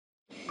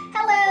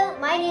Hello,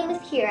 my name is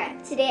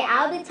Kira. Today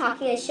I'll be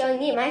talking and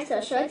showing you my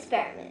social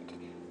experiment.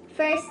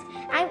 First,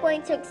 I'm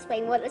going to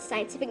explain what a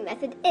scientific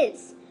method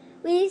is.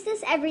 We use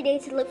this every day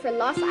to look for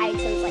lost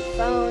items like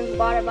phones,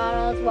 water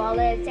bottles,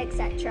 wallets,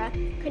 etc.,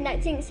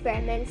 conducting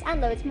experiments,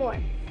 and loads more.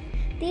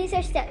 These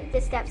are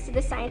the steps to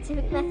the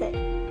scientific method.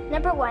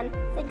 Number 1,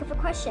 think of a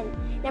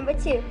question. Number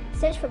 2,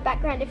 search for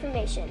background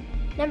information.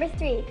 Number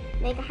 3,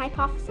 make a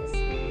hypothesis.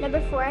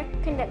 Number 4,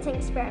 conduct an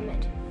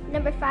experiment.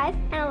 Number 5,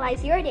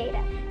 analyze your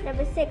data.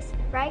 Number 6,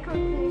 write a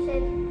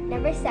conclusion.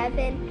 Number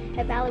 7,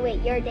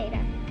 evaluate your data.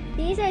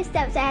 These are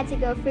steps I had to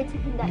go through to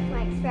conduct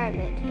my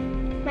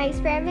experiment. My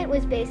experiment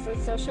was based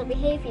on social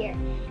behavior.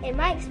 In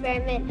my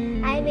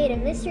experiment, I made a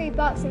mystery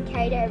box and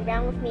carried it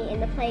around with me in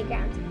the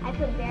playground. I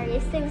put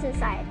various things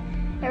inside: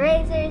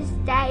 erasers,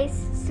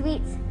 dice,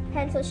 sweets,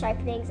 pencil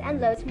sharpenings, and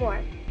loads more.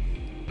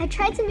 I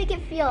tried to make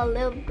it feel a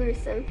little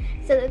gruesome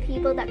so the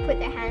people that put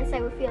their hands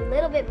inside would feel a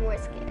little bit more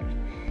scared.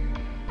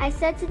 I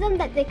said to them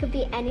that there could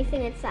be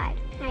anything inside.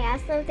 I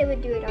asked them if they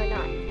would do it or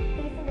not.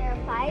 Based on their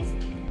replies,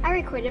 I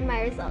recorded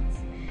my results.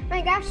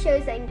 My graph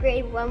shows that in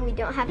grade 1 we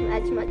don't have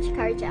as much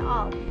courage at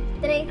all.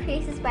 Then it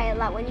increases by a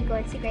lot when you go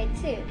into grade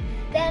 2.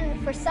 Then,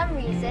 for some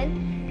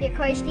reason, your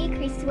courage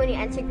decreases when you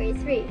enter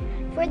grade 3.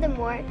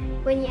 Furthermore,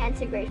 when you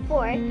enter grade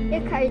 4,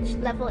 your courage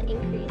level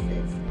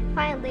increases.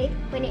 Finally,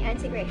 when you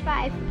enter grade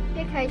 5,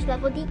 your courage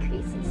level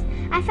decreases.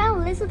 I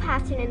found a little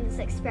pattern in this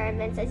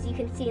experiment, as you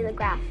can see in the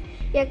graph.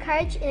 Your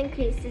courage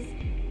increases,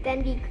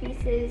 then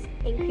decreases,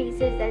 increases,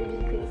 then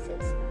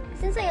decreases.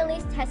 Since I only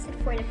tested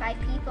 4 to 5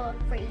 people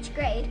for each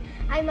grade,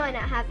 I might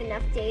not have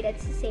enough data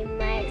to say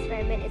my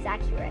experiment is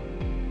accurate.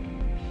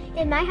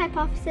 In my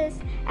hypothesis,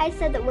 I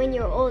said that when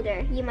you're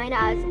older, you might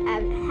not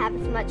have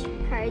as much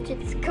courage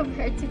as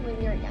compared to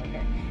when you're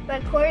younger.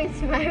 But according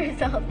to my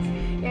results,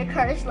 your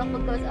courage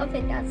level goes up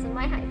and down, so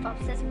my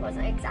hypothesis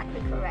wasn't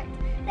exactly correct.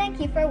 Thank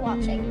you for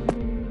watching.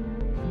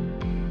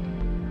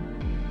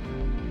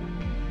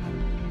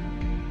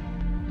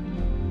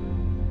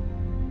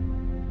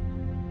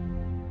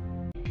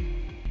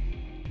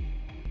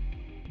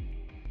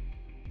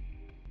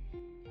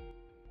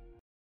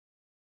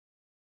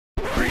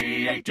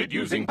 Created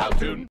using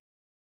Powtoon.